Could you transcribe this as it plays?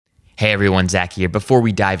Hey everyone, Zach here. Before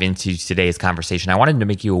we dive into today's conversation, I wanted to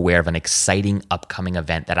make you aware of an exciting upcoming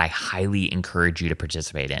event that I highly encourage you to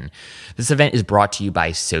participate in. This event is brought to you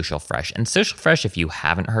by Social Fresh. And Social Fresh, if you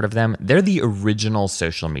haven't heard of them, they're the original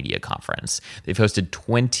social media conference. They've hosted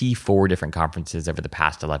 24 different conferences over the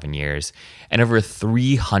past 11 years, and over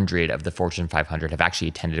 300 of the Fortune 500 have actually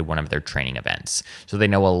attended one of their training events. So they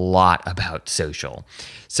know a lot about social.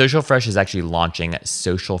 Social Fresh is actually launching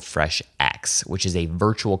Social Fresh X, which is a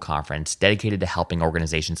virtual conference dedicated to helping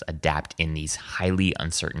organizations adapt in these highly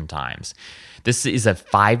uncertain times. This is a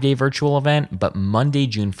 5-day virtual event, but Monday,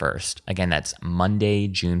 June 1st, again, that's Monday,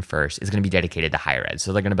 June 1st, is going to be dedicated to higher ed.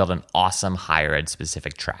 So they're going to build an awesome higher ed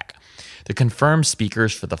specific track. The confirmed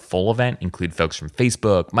speakers for the full event include folks from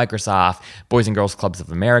Facebook, Microsoft, Boys and Girls Clubs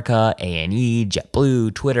of America, A&E,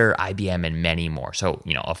 JetBlue, Twitter, IBM, and many more. So,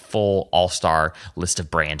 a full all-star list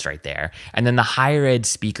of brands right there. And then the higher ed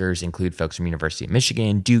speakers include folks from University of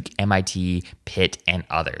Michigan, Duke, MIT, Pitt, and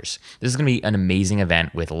others. This is going to be an amazing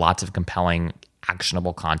event with lots of compelling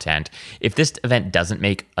actionable content. If this event doesn't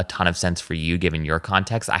make a ton of sense for you, given your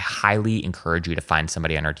context, I highly encourage you to find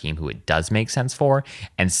somebody on our team who it does make sense for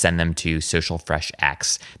and send them to Social Fresh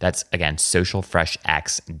X. That's, again,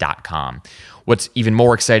 socialfreshx.com. What's even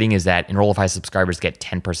more exciting is that Enrollify subscribers get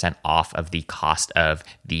 10% off of the cost of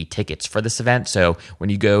the tickets for this event. So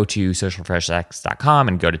when you go to socialfreshx.com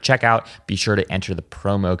and go to checkout, be sure to enter the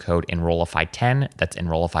promo code Enrollify10, that's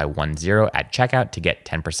Enrollify10 at checkout to get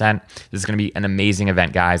 10%. This is going to be an amazing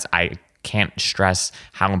event, guys. I can't stress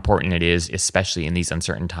how important it is, especially in these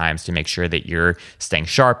uncertain times, to make sure that you're staying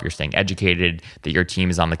sharp, you're staying educated, that your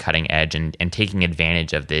team is on the cutting edge and taking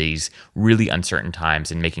advantage of these really uncertain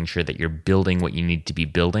times and making sure that you're building what you need to be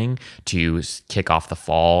building to kick off the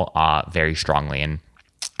fall very strongly. And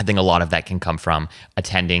I think a lot of that can come from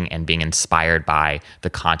attending and being inspired by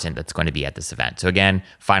the content that's going to be at this event. So again,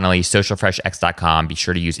 finally, socialfreshx.com. Be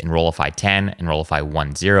sure to use Enrollify10,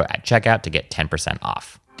 Enrollify10 at checkout to get 10%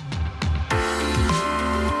 off.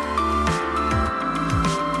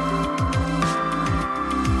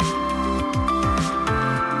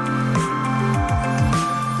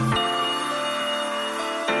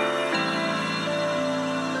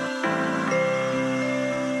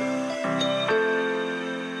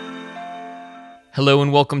 Hello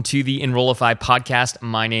and welcome to the Enrollify podcast.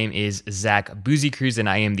 My name is Zach Boozy-Cruz and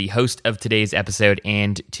I am the host of today's episode.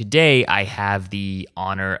 And today I have the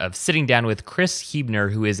honor of sitting down with Chris Huebner,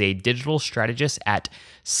 who is a digital strategist at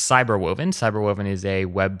Cyberwoven. Cyberwoven is a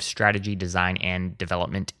web strategy, design, and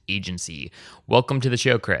development agency. Welcome to the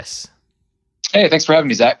show, Chris. Hey, thanks for having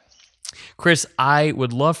me, Zach. Chris, I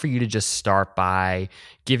would love for you to just start by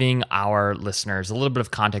giving our listeners a little bit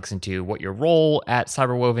of context into what your role at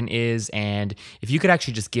Cyberwoven is, and if you could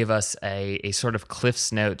actually just give us a sort of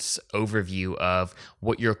Cliff's Notes overview of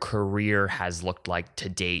what your career has looked like to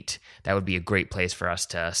date, that would be a great place for us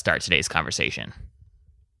to start today's conversation.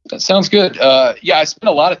 That sounds good. I spent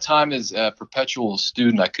a lot of time as a perpetual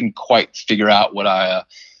student. I couldn't quite figure out what I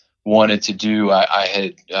wanted to do. I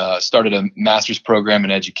had started a master's program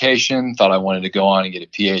in education, thought I wanted to go on and get a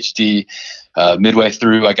PhD. Midway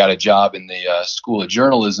through, I got a job in the School of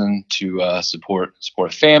Journalism to support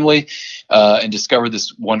a family, and discovered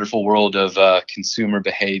this wonderful world of consumer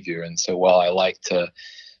behavior. And so while I like to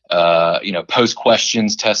pose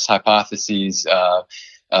questions, test hypotheses,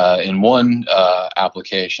 in one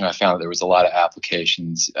application, I found that there was a lot of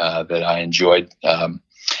applications that I enjoyed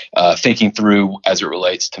thinking through as it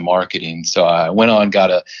relates to marketing. So I went on,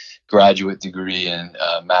 got a graduate degree in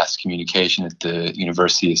mass communication at the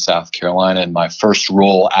University of South Carolina. And my first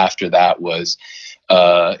role after that was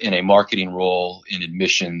in a marketing role in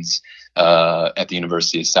admissions at the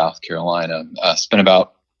University of South Carolina. Spent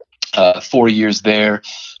about 4 years there,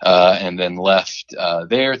 and then left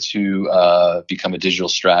there to become a digital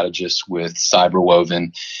strategist with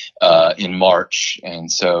Cyberwoven in March. And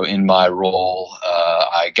so in my role,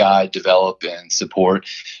 I guide, develop, and support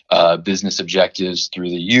business objectives through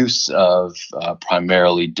the use of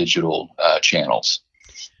primarily digital channels.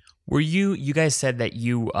 Were you guys said that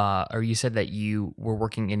you said that you were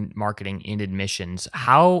working in marketing in admissions.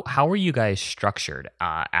 How were you guys structured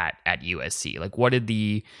at USC? Like,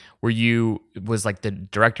 was like the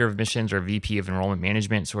director of admissions or VP of enrollment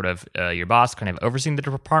management sort of your boss kind of overseeing the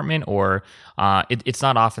department, or it's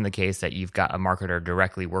not often the case that you've got a marketer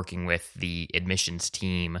directly working with the admissions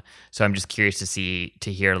team. So I'm just curious to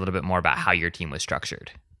hear a little bit more about how your team was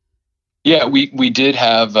structured. Yeah, we did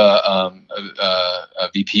have a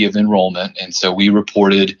VP of enrollment, and so we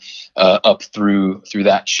reported up through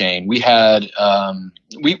that chain. We had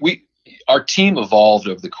our team evolved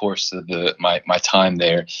over the course of my time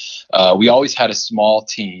there. We always had a small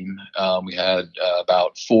team. We had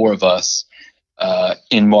about four of us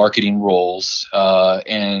in marketing roles.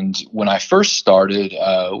 And when I first started,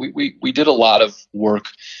 we did a lot of work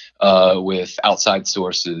with outside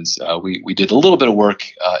sources. We did a little bit of work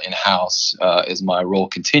in-house as my role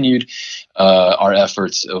continued. Our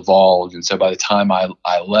efforts evolved. And so by the time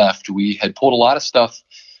I left, we had pulled a lot of stuff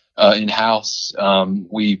in-house.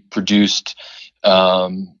 We produced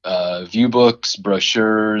view books,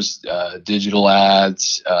 brochures, digital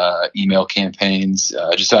ads, email campaigns,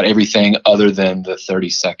 just about everything other than the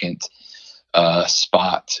 30-second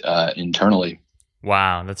spot internally.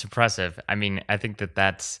 Wow, that's impressive. I mean, I think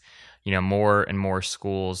that's, more and more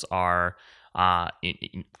schools are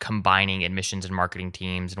combining admissions and marketing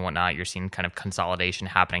teams and whatnot. You're seeing kind of consolidation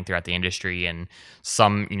happening throughout the industry, and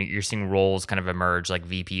some, you're seeing roles kind of emerge like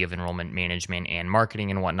VP of enrollment management and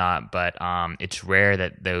marketing and whatnot. But it's rare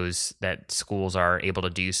that schools are able to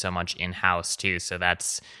do so much in-house too. So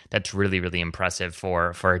that's really, really impressive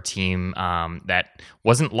for a team that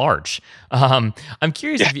wasn't large. I'm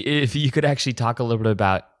curious if you could actually talk a little bit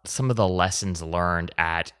about some of the lessons learned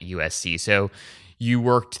at USC. So you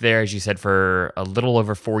worked there, as you said, for a little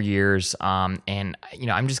over 4 years. And,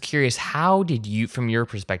 I'm just curious, how did you, from your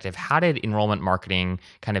perspective, how did enrollment marketing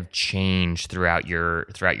kind of change throughout your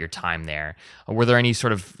time there? Were there any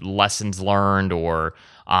sort of lessons learned or,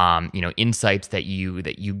 insights that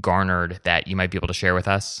you garnered that you might be able to share with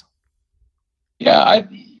us? Yeah,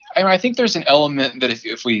 I think there's an element that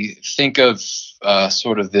if we think of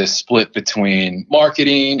sort of this split between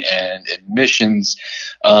marketing and admissions,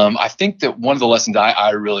 I think that one of the lessons I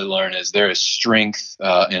really learned is there is strength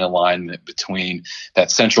in alignment between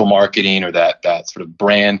that central marketing or that sort of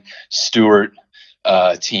brand steward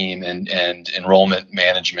team and enrollment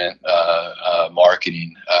management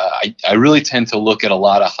marketing. I really tend to look at a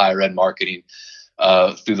lot of higher ed marketing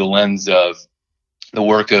through the lens of the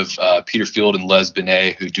work of Peter Field and Les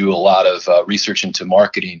Binet, who do a lot of research into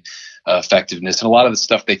marketing effectiveness. And a lot of the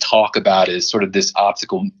stuff they talk about is sort of this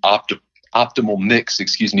optimal mix,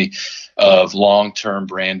 of long-term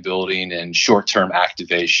brand building and short-term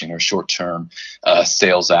activation or short-term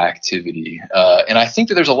sales activity. And I think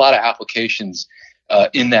that there's a lot of applications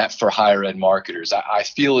in that for higher ed marketers. I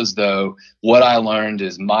feel as though what I learned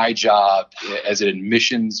is my job as an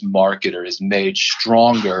admissions marketer is made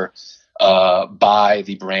stronger by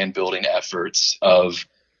the brand building efforts of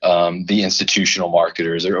the institutional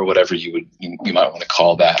marketers or whatever you might want to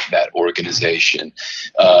call that organization.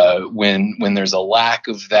 When there's a lack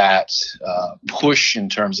of that push in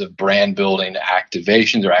terms of brand building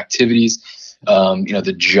activations or activities,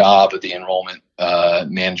 the job of the enrollment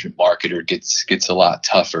management marketer gets a lot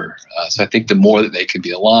tougher. So I think the more that they can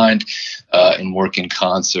be aligned and work in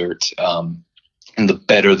concert, and the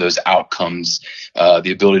better those outcomes,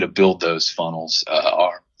 the ability to build those funnels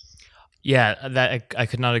are. Yeah, that I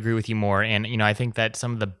could not agree with you more. And, I think that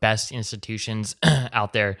some of the best institutions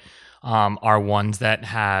out there are ones that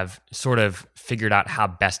have sort of figured out how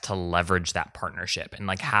best to leverage that partnership and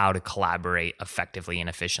like how to collaborate effectively and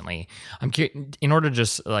efficiently. I'm curious, in order to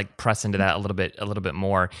just like press into that a little bit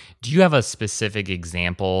more, do you have a specific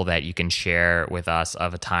example that you can share with us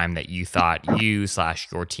of a time that you thought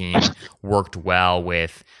you/your team worked well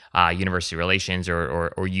with university relations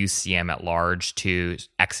or UCM at large to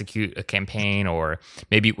execute a campaign, or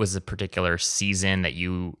maybe it was a particular season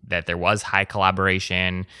that there was high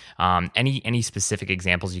collaboration? Any specific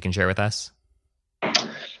examples you can share with us?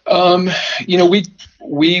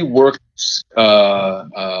 We worked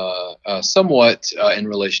somewhat in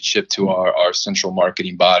relationship to our central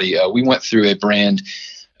marketing body. We went through a brand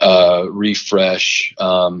refresh.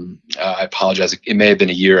 I apologize. It may have been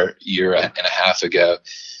a year and a half ago.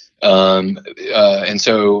 And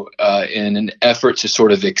so in an effort to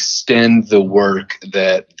sort of extend the work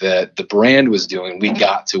that the brand was doing, we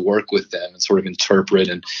got to work with them and sort of interpret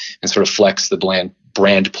and sort of flex the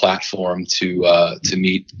brand platform to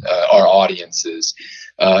meet our audiences.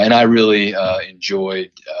 And I really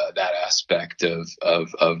enjoyed that aspect of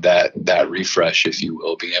that refresh, if you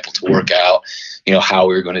will, being able to work out, how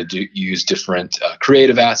we were going to use different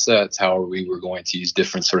creative assets, how we were going to use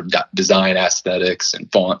different sort of design aesthetics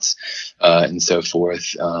and fonts and so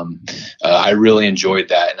forth. I really enjoyed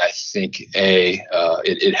that, and I think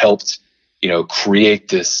it helped create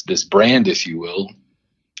this brand, if you will.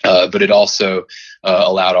 But it also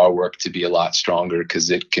allowed our work to be a lot stronger because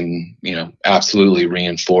it can, absolutely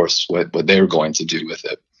reinforce what they were going to do with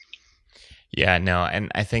it. Yeah, no,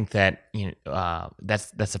 and I think that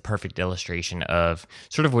that's a perfect illustration of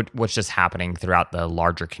sort of what's just happening throughout the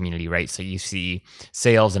larger community, right? So you see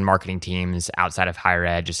sales and marketing teams outside of higher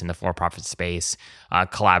ed, just in the for-profit space,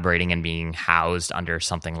 collaborating and being housed under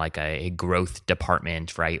something like a growth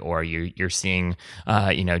department, right? Or you're seeing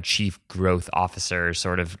chief growth officers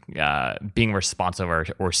sort of being responsible,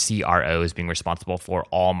 or CROs being responsible for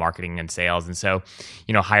all marketing and sales. And so,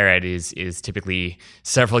 higher ed is typically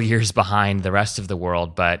several years behind the rest of the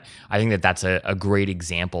world, but I think that that's a great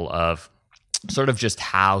example of sort of just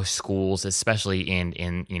how schools, especially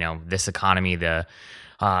in this economy, the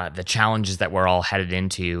challenges that we're all headed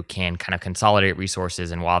into, can kind of consolidate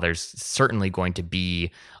resources. And while there's certainly going to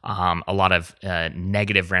be a lot of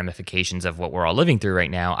negative ramifications of what we're all living through right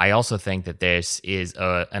now, I also think that this is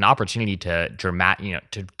an opportunity to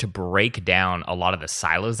to break down a lot of the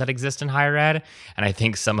silos that exist in higher ed. And I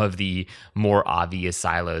think some of the more obvious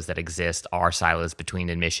silos that exist are silos between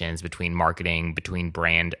admissions, between marketing, between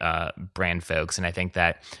brand folks. And I think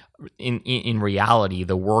that in reality,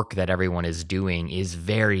 the work that everyone is doing is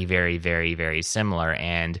very, very, very, very similar.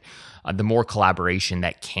 And the more collaboration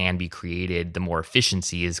that can be created, the more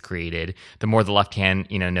efficiency is created. The more the left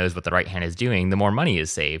hand, knows what the right hand is doing, the more money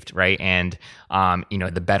is saved, right? And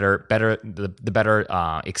the better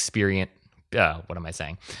experience. What am I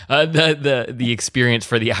saying? The experience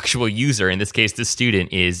for the actual user, in this case the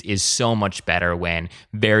student, is so much better when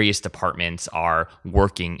various departments are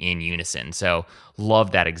working in unison. So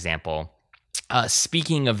love that example.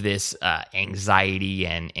 Speaking of this anxiety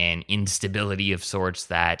and instability of sorts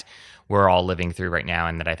that we're all living through right now,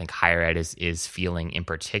 and that I think higher ed is feeling in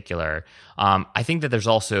particular, I think that there's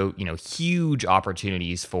also huge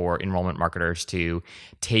opportunities for enrollment marketers to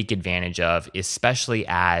take advantage of, especially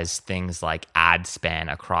as things like ad spend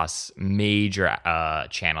across major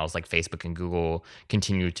channels like Facebook and Google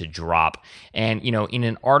continue to drop. And in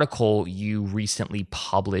an article you recently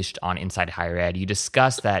published on Inside Higher Ed, you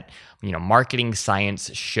discussed that marketing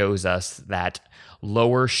science shows us that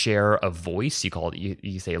lower share of voice,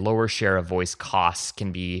 you say lower share of voice costs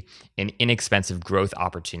can be an inexpensive growth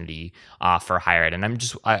opportunity for higher ed. And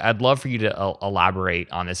I'd love for you to elaborate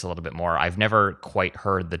on this a little bit more. I've never quite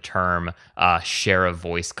heard the term share of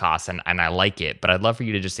voice costs, and I like it, but I'd love for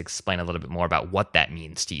you to just explain a little bit more about what that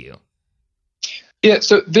means to you. Yeah,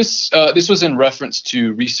 so this was in reference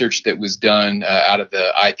to research that was done out of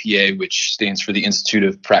the IPA, which stands for the Institute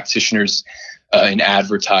of Practitioners in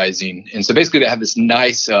Advertising. And so basically they have this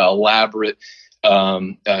nice, elaborate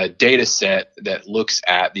data set that looks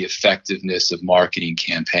at the effectiveness of marketing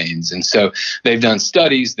campaigns. And so they've done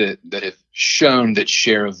studies that have shown that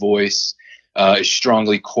share of voice is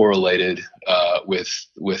strongly correlated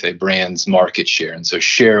with a brand's market share. And so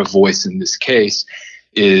share of voice in this case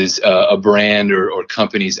is a brand or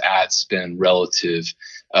company's ad spend relative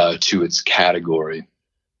to its category.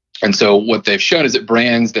 And so what they've shown is that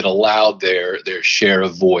brands that allowed their share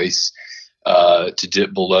of voice to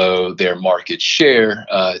dip below their market share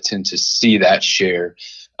tend to see that share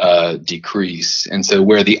decrease. And so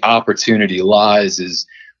where the opportunity lies is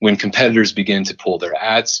when competitors begin to pull their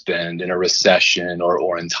ad spend in a recession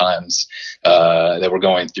or in times that we're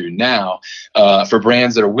going through now, for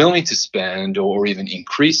brands that are willing to spend or even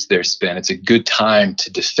increase their spend, it's a good time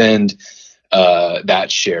to defend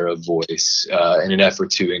that share of voice in an effort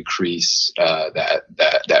to increase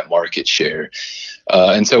that market share.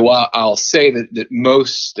 And so while I'll say that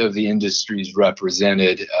most of the industries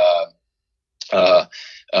represented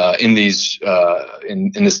in this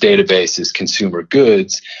database is consumer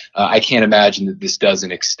goods, I can't imagine that this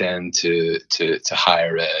doesn't extend to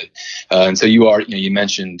higher ed. And so you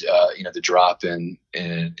mentioned the drop in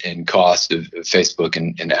cost of Facebook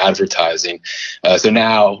and advertising. So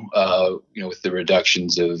now with the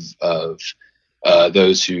reductions of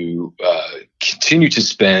those who continue to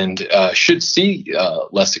spend should see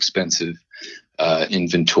less expensive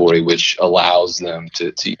inventory, which allows them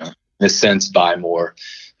to in a sense buy more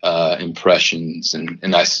impressions.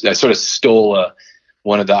 And I sort of stole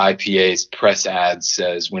one of the IPA's press ads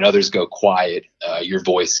says, when others go quiet, your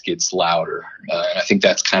voice gets louder. And I think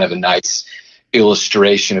that's kind of a nice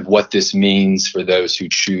illustration of what this means for those who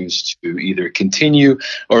choose to either continue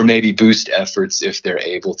or maybe boost efforts if they're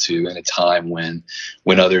able to in a time when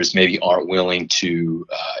others maybe aren't willing to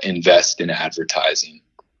invest in advertising.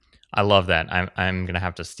 I love that. I'm gonna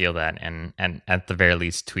have to steal that and at the very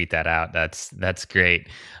least tweet that out. That's great.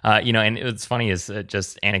 And what's funny is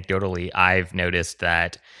just anecdotally, I've noticed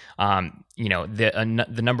that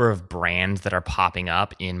the number of brands that are popping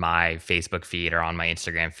up in my Facebook feed or on my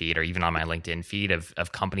Instagram feed or even on my LinkedIn feed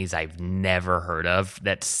of companies I've never heard of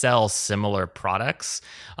that sell similar products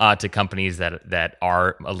to companies that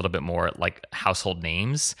are a little bit more like household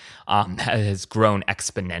names has grown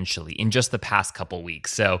exponentially in just the past couple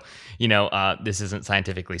weeks. So, this isn't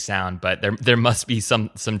scientifically sound, but there must be some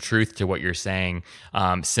truth to what you're saying,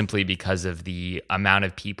 simply because of the amount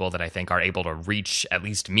of people that I think are able to reach at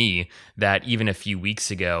least me that even a few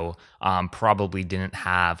weeks ago probably didn't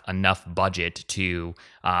have enough budget to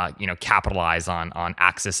capitalize on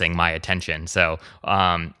accessing my attention. So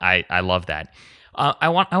I love that. I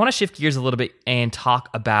want to shift gears a little bit and talk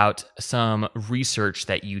about some research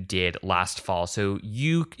that you did last fall. So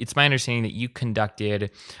it's my understanding that you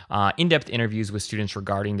conducted in-depth interviews with students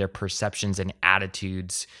regarding their perceptions and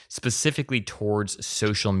attitudes, specifically towards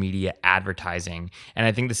social media advertising. And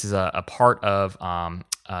I think this is a part of a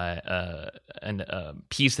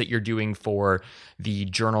piece that you're doing for the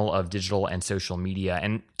Journal of Digital and Social Media.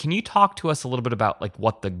 And can you talk to us a little bit about like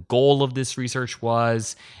what the goal of this research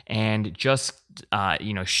was, and just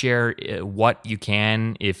share what you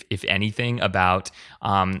can, if anything, about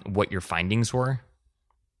what your findings were?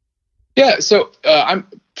 Yeah, so I'm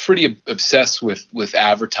pretty obsessed with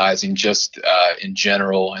advertising just in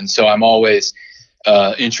general, and so I'm always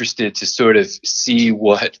interested to sort of see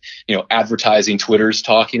what advertising Twitter's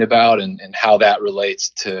talking about and how that relates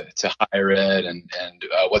to higher ed and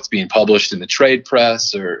what's being published in the trade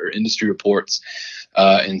press or industry reports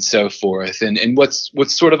and so forth. And what's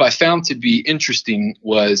sort of I found to be interesting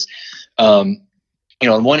was on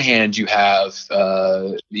one hand, you have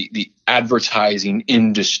the advertising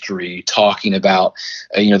industry talking about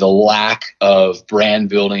the lack of brand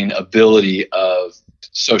building ability of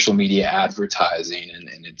social media advertising,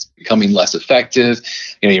 and it's becoming less effective.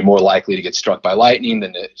 You're more likely to get struck by lightning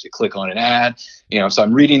than to click on an ad. So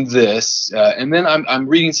I'm reading this, and then I'm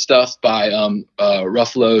reading stuff by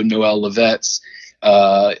Ruffalo Noel Levette's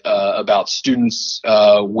about students'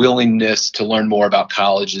 willingness to learn more about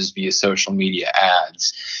colleges via social media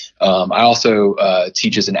ads. I also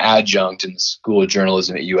teach as an adjunct in the School of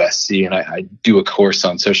Journalism at USC, and I do a course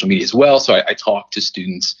on social media as well. So I talk to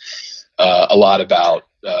students a lot about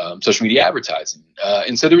social media advertising.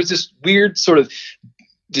 And so there was this weird sort of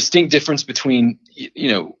distinct difference between,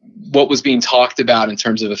 what was being talked about in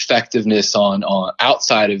terms of effectiveness on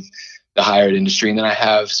outside of the higher ed industry. And then I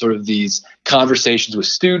have sort of these conversations with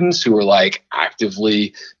students who are like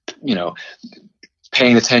actively,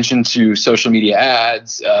 paying attention to social media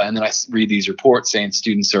ads. And then I read these reports saying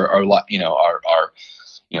students are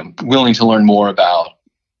willing to learn more about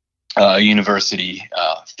a university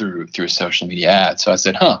through a social media ad. So I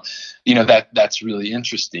said, that's really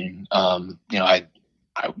interesting. I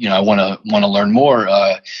want to learn more,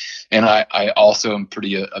 and I also am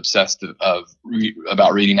pretty obsessed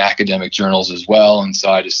about reading academic journals as well. And so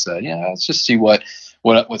I just said, let's just see what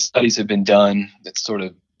studies have been done that sort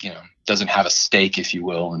of doesn't have a stake, if you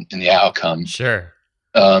will, in the outcome. Sure.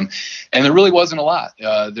 And there really wasn't a lot.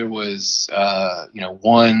 There was, I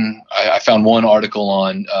found one article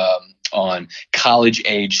on college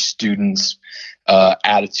age students'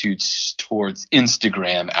 attitudes towards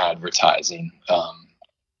Instagram advertising,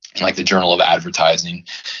 like the Journal of Advertising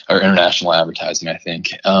or International Advertising, I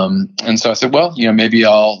think. And so I said, well, maybe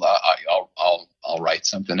I'll write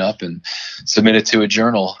something up and submit it to a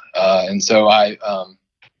journal. And so I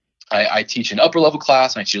teach an upper level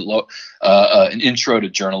class. And I teach an intro to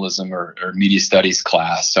journalism or media studies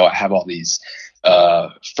class. So I have all these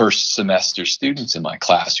first semester students in my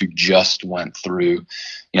class who just went through,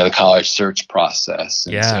 the college search process.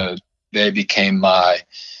 And so they became my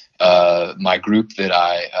group that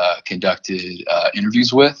I conducted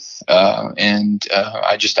interviews with. And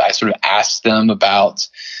I sort of asked them about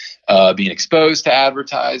being exposed to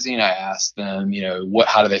advertising. I asked them,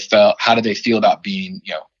 how do they feel about being,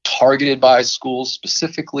 targeted by schools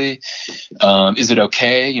specifically? Is it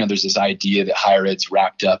okay? There's this idea that higher ed's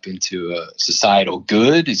wrapped up into a societal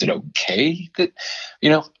good. Is it okay that,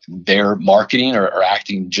 they're marketing or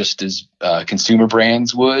acting just as consumer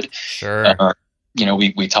brands would? Sure.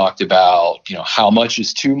 We talked about, how much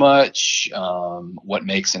is too much, what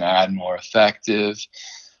makes an ad more effective.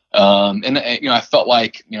 And I felt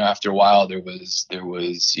like, after a while there was a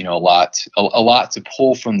lot to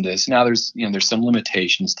pull from this. Now there's some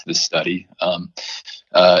limitations to the study,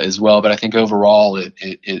 as well, but I think overall it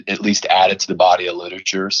at least added to the body of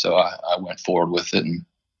literature. So I went forward with it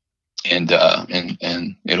and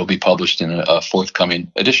it'll be published in a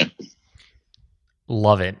forthcoming edition.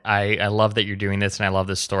 Love it. I love that you're doing this, and I love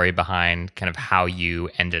the story behind kind of how you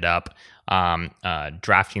ended up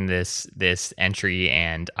drafting this entry,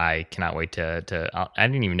 and I cannot wait to. I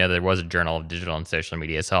didn't even know there was a Journal of Digital and Social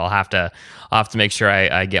Media, so I'll have to make sure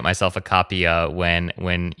I get myself a copy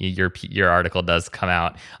when your article does come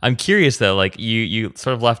out. I'm curious though, like you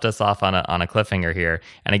sort of left us off on a cliffhanger here,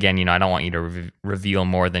 and again, I don't want you to reveal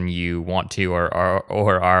more than you want to or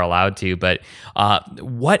are allowed to, but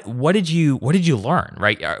what did you learn,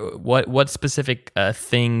 right? What specific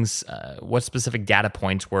things, what specific data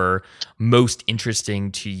points were most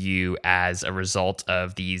interesting to you as a result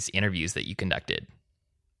of these interviews that you conducted?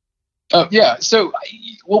 Oh, yeah. So,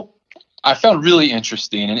 well, I found really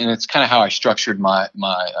interesting, and it's kind of how I structured my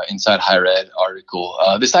Inside Higher Ed article,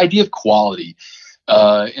 this idea of quality.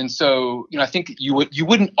 And so, I think you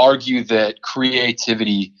wouldn't argue that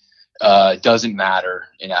creativity doesn't matter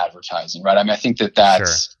in advertising, right? I mean, I think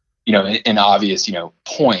that's sure, an obvious,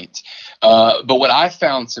 point. But what I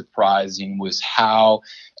found surprising was how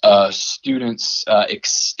students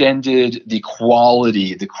extended the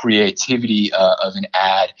quality, the creativity of an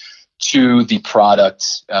ad to the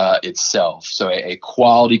product itself. So a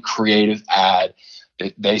quality creative ad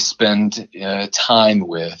that they spend time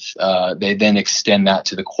with, they then extend that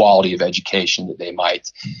to the quality of education that they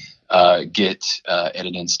might get at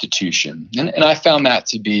an institution. And I found that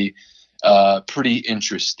to be pretty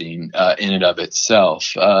interesting in and of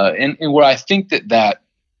itself. And where I think that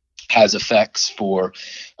has effects for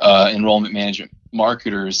enrollment management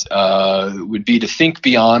marketers would be to think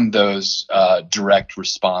beyond those direct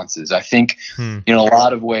responses. I think in a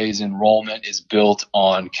lot of ways enrollment is built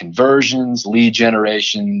on conversions, lead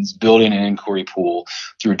generations, building an inquiry pool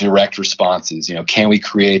through direct responses. Can we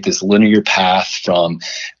create this linear path from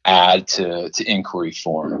ad to inquiry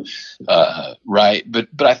form, right? But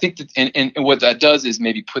I think that and what that does is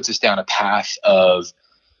maybe puts us down a path of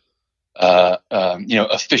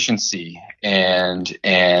efficiency and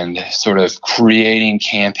sort of creating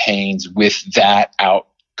campaigns with that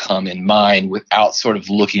outcome in mind, without sort of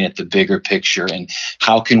looking at the bigger picture and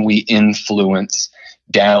how can we influence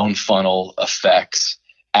down funnel effects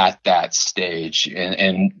at that stage.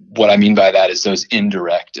 And what I mean by that is those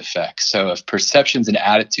indirect effects. So if perceptions and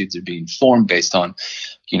attitudes are being formed based on,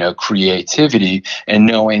 creativity, and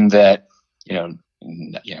knowing that,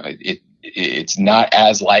 it's not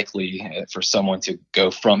as likely for someone to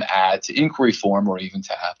go from ad to inquiry form or even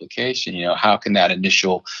to application. How can that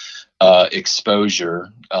initial exposure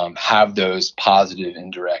have those positive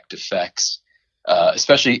indirect effects,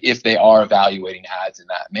 especially if they are evaluating ads in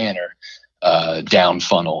that manner down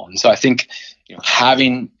funnel? And so I think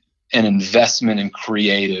having an investment in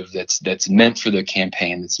creative that's meant for the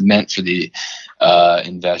campaign, that's meant for the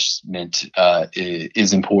investment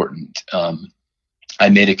is important. I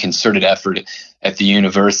made a concerted effort at the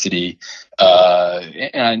university,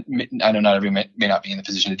 and I know not everyone may not be in the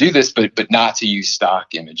position to do this, but not to use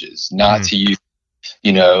stock images, not to use,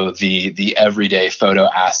 the everyday photo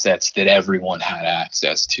assets that everyone had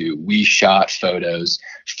access to. We shot photos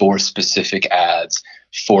for specific ads,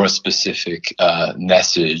 for a specific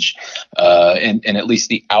message, and at least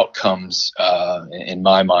the outcomes, in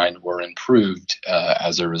my mind, were improved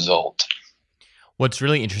as a result. What's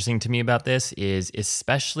really interesting to me about this is,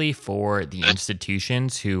 especially for the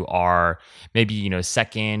institutions who are maybe,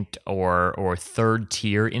 second or third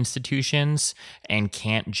tier institutions and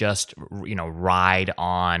can't just, ride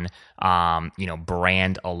on,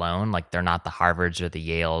 brand alone. Like they're not the Harvards or the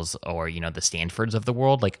Yales or, the Stanfords of the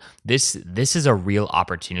world. Like this is a real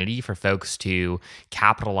opportunity for folks to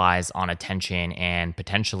capitalize on attention and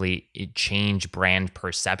potentially change brand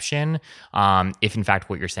perception. If in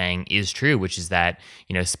fact what you're saying is true, which is that,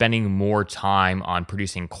 spending more time on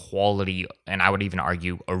producing quality, and I would even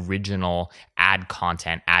argue original ad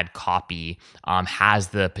content, ad copy, has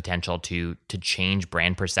the potential to change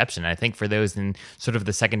brand perception. And I think for those in sort of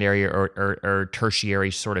the secondary or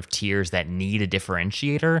tertiary sort of tiers that need a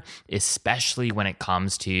differentiator, especially when it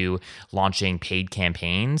comes to launching paid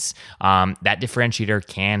campaigns, that differentiator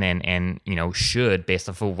can and should, based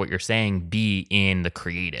off of what you're saying, be in the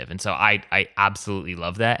creative. And so I absolutely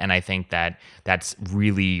love that, and I think that's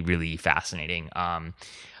really, really fascinating.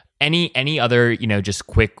 Any other, just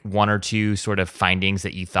quick one or two sort of findings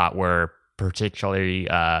that you thought were particularly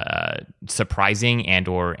surprising and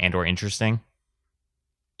or interesting?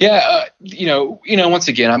 Yeah, once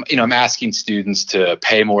again, I'm asking students to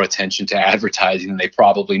pay more attention to advertising than they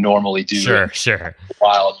probably normally do. Sure.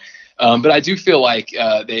 Wild, but I do feel like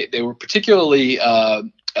they were particularly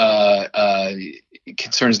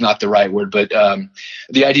concern is not the right word, but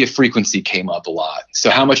the idea of frequency came up a lot. So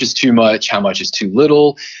how much is too much? How much is too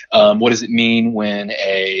little? What does it mean when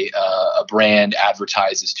a brand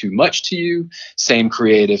advertises too much to you? Same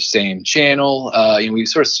creative, same channel. We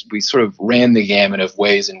sort of ran the gamut of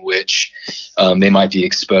ways in which they might be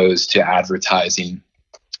exposed to advertising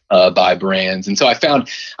by brands. And so I found,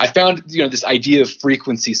 this idea of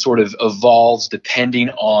frequency sort of evolves depending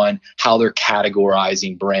on how they're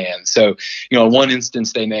categorizing brands. So, in one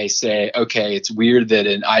instance, they may say, okay, it's weird that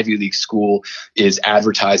an Ivy League school is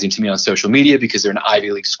advertising to me on social media because they're an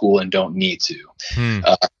Ivy League school and don't need to.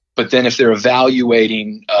 But then if they're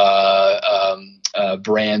evaluating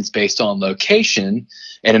brands based on location,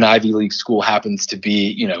 and an Ivy League school happens to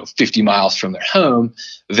be, 50 miles from their home,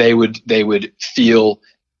 they would feel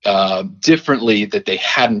differently that they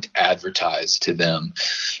hadn't advertised to them.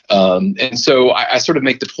 And so I sort of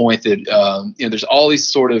make the point that, there's all these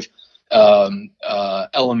sort of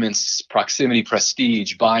elements: proximity,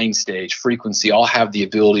 prestige, buying stage, frequency, all have the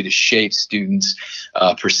ability to shape students'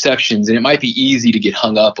 perceptions. And it might be easy to get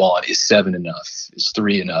hung up on, is 7 enough? Is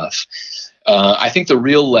 3 enough? I think the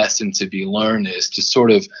real lesson to be learned is to sort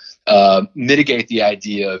of mitigate the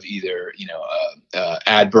idea of either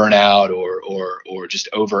ad burnout or just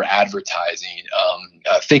over advertising.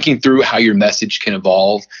 Thinking through how your message can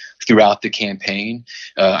evolve throughout the campaign.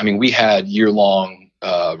 We had year-long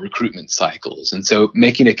recruitment cycles, and so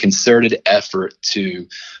making a concerted effort to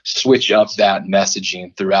switch up that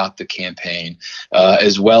messaging throughout the campaign,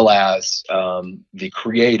 as well as the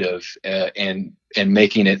creative, and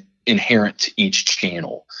making it inherent to each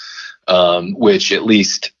channel, which at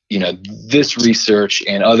least this research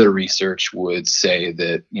and other research would say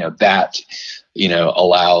that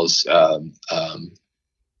allows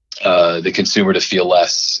the consumer to feel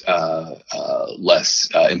less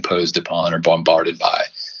imposed upon or bombarded by.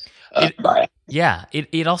 Yeah,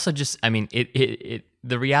 it also just, the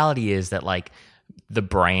reality is that, like, the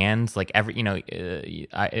brands, like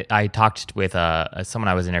I talked with someone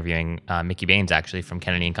I was interviewing, Mickey Baines, actually, from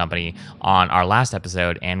Kennedy and Company, on our last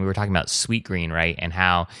episode, and we were talking about Sweetgreen, right, and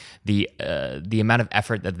how the amount of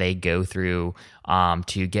effort that they go through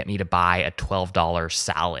to get me to buy a $12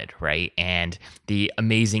 salad, right, and the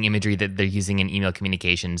amazing imagery that they're using in email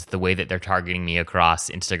communications, the way that they're targeting me across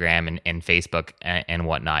Instagram and Facebook and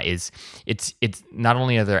whatnot, it's not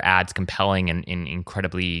only are their ads compelling and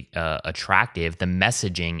incredibly attractive, the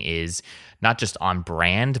messaging is not just on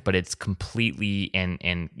brand, but it's completely and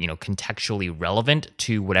contextually relevant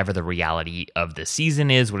to whatever the reality of the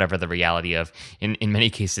season is, whatever the reality of, in many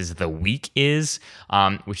cases, the week is,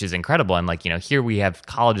 which is incredible. And here we have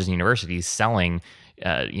colleges and universities selling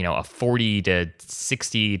a $40 to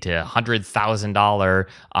 $60 to $100,000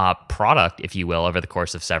 product, if you will, over the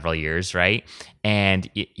course of several years, right? And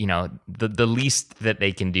the least that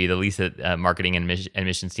they can do, the least that marketing and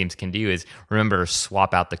admissions teams can do, is remember to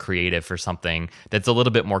swap out the creative for something that's a little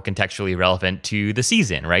bit more contextually relevant to the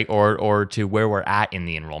season, right? Or to where we're at in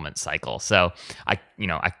the enrollment cycle. So I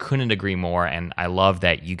couldn't agree more, and I love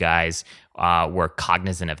that you guys were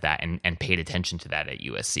cognizant of that and paid attention to that at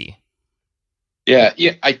USC. Yeah,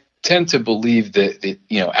 I tend to believe that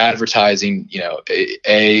advertising,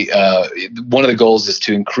 one of the goals is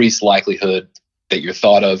to increase likelihood that you're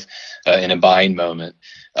thought of in a buying moment,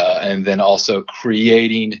 and then also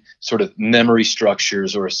creating sort of memory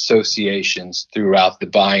structures or associations throughout the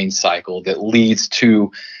buying cycle that leads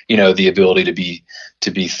to the ability to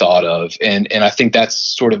be thought of. And I think that's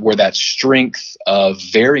sort of where that strength of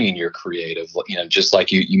varying your creative, just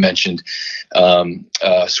like you mentioned,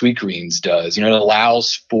 Sweetgreens does. It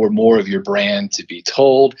allows for more of your brand to be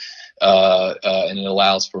told, and it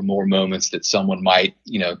allows for more moments that someone might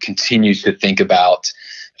continue to think about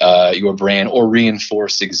your brand or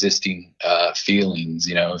reinforce existing feelings.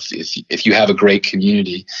 If you have a great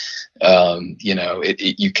community,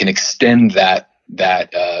 you can extend that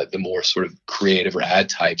the more sort of creative or ad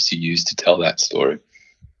types you use to tell that story.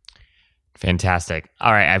 Fantastic.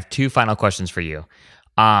 All right, I have 2 final questions for you.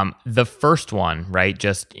 The first one, right,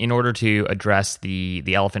 just in order to address the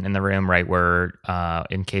elephant in the room, right, where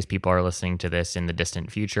in case people are listening to this in the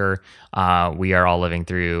distant future, we are all living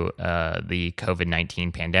through the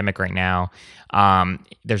COVID-19 pandemic right now.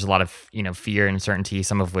 There's a lot of fear and uncertainty,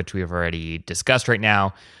 some of which we have already discussed right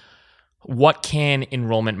now. What can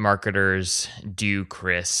enrollment marketers do,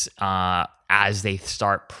 Chris, as they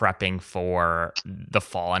start prepping for the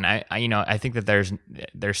fall? And I think that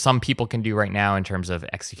there's some people can do right now in terms of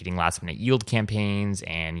executing last minute yield campaigns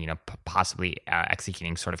and possibly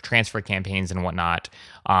executing sort of transfer campaigns and whatnot.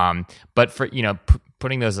 But for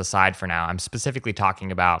putting those aside for now, I'm specifically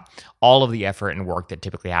talking about all of the effort and work that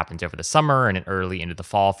typically happens over the summer and early into the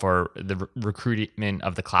fall for the recruitment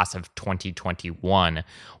of the class of 2021.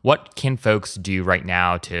 What can folks do right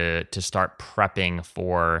now to start prepping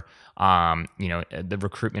for the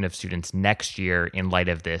recruitment of students next year in light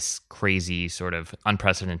of this crazy sort of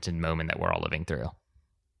unprecedented moment that we're all living through?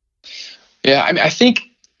 Yeah, I mean, I think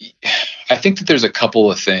that there's a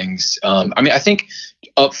couple of things. I think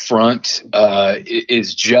up front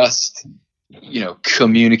is just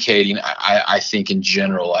communicating. I think in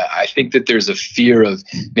general, I think that there's a fear of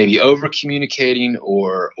maybe over communicating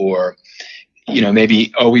or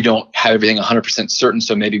maybe, we don't have everything 100% certain,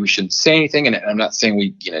 so maybe we shouldn't say anything. And I'm not saying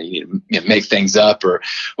you need to make things up or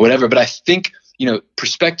whatever, but I think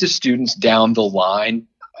prospective students down the line,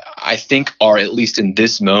 I think, are at least in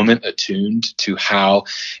this moment attuned to how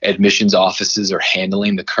admissions offices are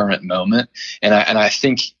handling the current moment, and I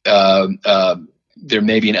think there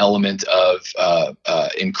may be an element of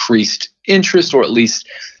increased interest, or at least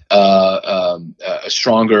a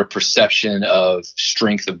stronger perception of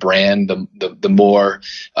strength of brand. The more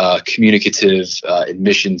communicative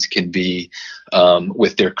admissions can be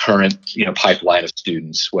with their current pipeline of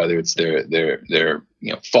students, whether it's their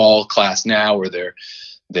fall class now or their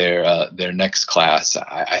next class.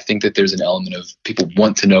 I think that there's an element of people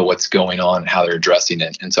want to know what's going on and how they're addressing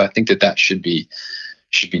it. And so I think that should be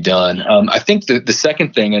done. I think the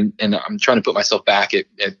second thing, and I'm trying to put myself back at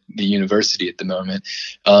the university at the moment,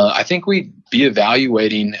 I think we'd be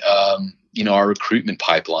evaluating, our recruitment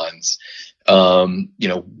pipelines.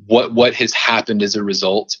 What has happened as a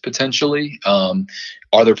result, potentially.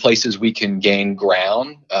 Are there places we can gain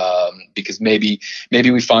ground? Because maybe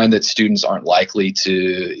we find that students aren't likely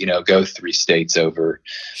to, go 3 states over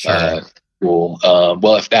school.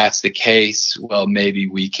 Well, if that's the case, maybe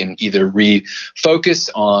we can either refocus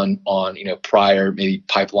on prior maybe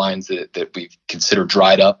pipelines that we've considered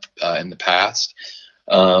dried up in the past,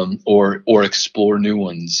 or explore new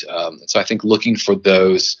ones. So I think looking for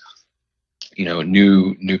those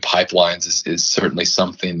new pipelines is certainly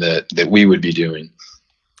something that we would be doing.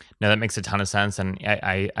 No, that makes a ton of sense. And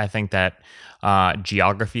I think that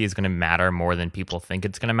geography is going to matter more than people think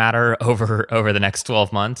it's going to matter over the next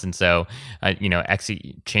 12 months. And so,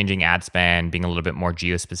 changing ad spend, being a little bit more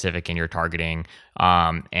geo-specific in your targeting,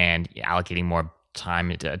 and allocating more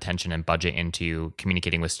time, attention, and budget into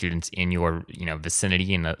communicating with students in your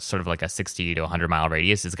vicinity in a sort of like a 60 to 100 mile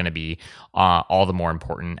radius is going to be all the more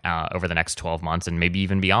important over the next 12 months and maybe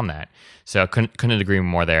even beyond that. So couldn't agree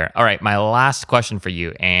more there. All right, my last question for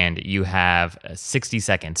you, and you have 60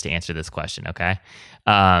 seconds to answer this question, okay?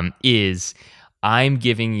 Is I'm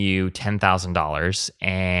giving you $10,000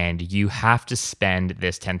 and you have to spend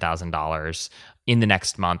this $10,000 in the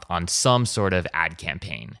next month on some sort of ad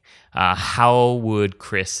campaign. How would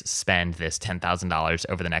Chris spend this $10,000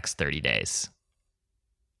 over the next 30 days?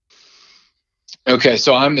 Okay,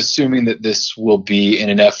 so I'm assuming that this will be in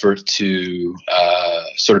an effort to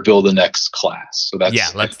sort of build the next class. So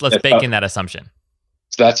let's bake in that assumption.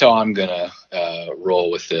 So that's how I'm gonna roll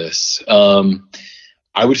with this.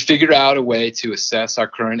 I would figure out a way to assess our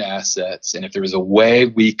current assets, and if there was a way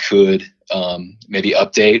we could maybe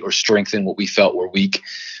update or strengthen what we felt were weak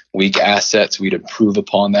assets, we'd improve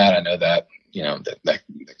upon that. I know that that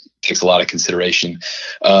takes a lot of consideration.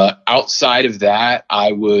 Outside of that,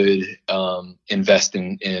 I would invest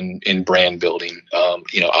in brand building.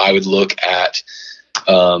 I would look at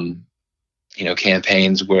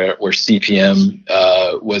campaigns where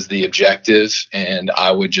CPM was the objective, and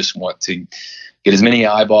I would just want to get as many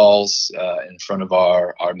eyeballs in front of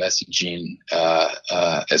our messaging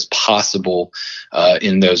as possible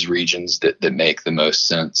in those regions that make the most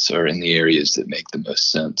sense, or in the areas that make the most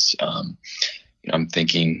sense. I'm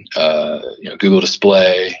thinking Google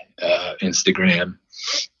Display, Instagram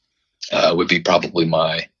would be probably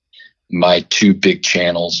my 2 big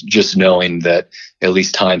channels, just knowing that at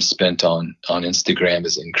least time spent on Instagram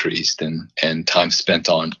is increased, and time spent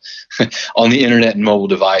on the internet and mobile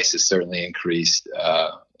device is certainly increased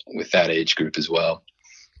with that age group as well.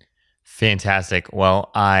 Fantastic.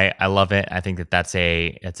 Well, I love it. I think that's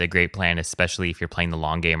a great plan, especially if you're playing the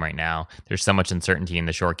long game right now. There's so much uncertainty in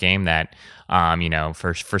the short game that,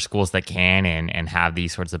 for schools that can and have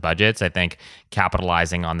these sorts of budgets, I think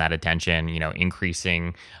capitalizing on that attention,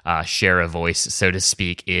 increasing share of voice, so to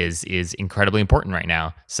speak, is incredibly important right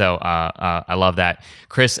now. So I love that.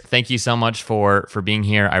 Chris, thank you so much for being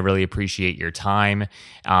here. I really appreciate your time.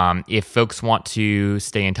 If folks want to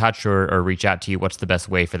stay in touch or reach out to you, what's the best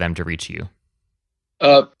way for them to reach you?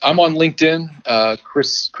 I'm on LinkedIn,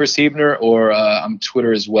 Chris Hebner, or I'm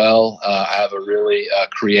Twitter as well. I have a really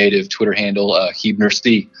creative Twitter handle, Hebner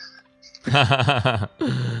C.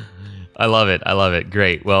 I love it. I love it.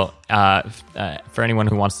 Great. Well, for anyone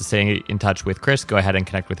who wants to stay in touch with Chris, go ahead and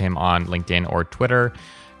connect with him on LinkedIn or Twitter.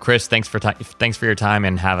 Chris, thanks for your time,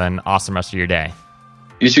 and have an awesome rest of your day.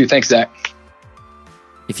 You too. Thanks, Zach.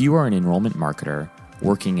 If you are an enrollment marketer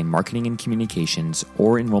working in marketing and communications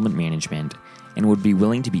or enrollment management and would be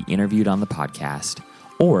willing to be interviewed on the podcast,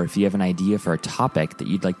 or if you have an idea for a topic that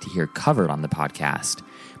you'd like to hear covered on the podcast,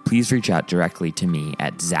 please reach out directly to me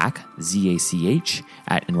at Zach, Z-A-C-H,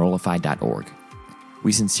 at Enrollify.org.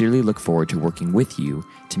 We sincerely look forward to working with you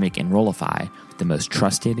to make Enrollify the most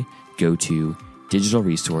trusted, go-to digital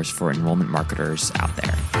resource for enrollment marketers out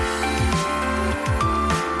there.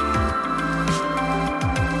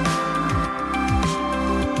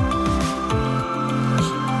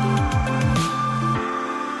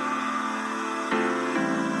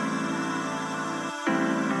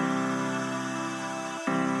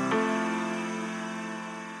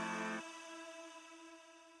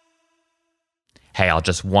 Hey,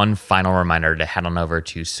 just one final reminder to head on over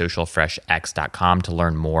to socialfreshx.com to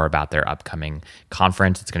learn more about their upcoming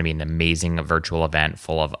conference. It's going to be an amazing virtual event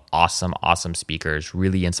full of awesome speakers,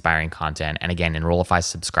 really inspiring content. And again, Enrollify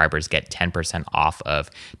subscribers get 10% off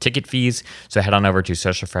of ticket fees. So head on over to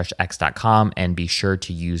socialfreshx.com and be sure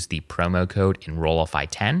to use the promo code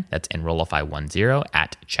Enrollify10, that's Enrollify10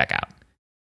 at checkout.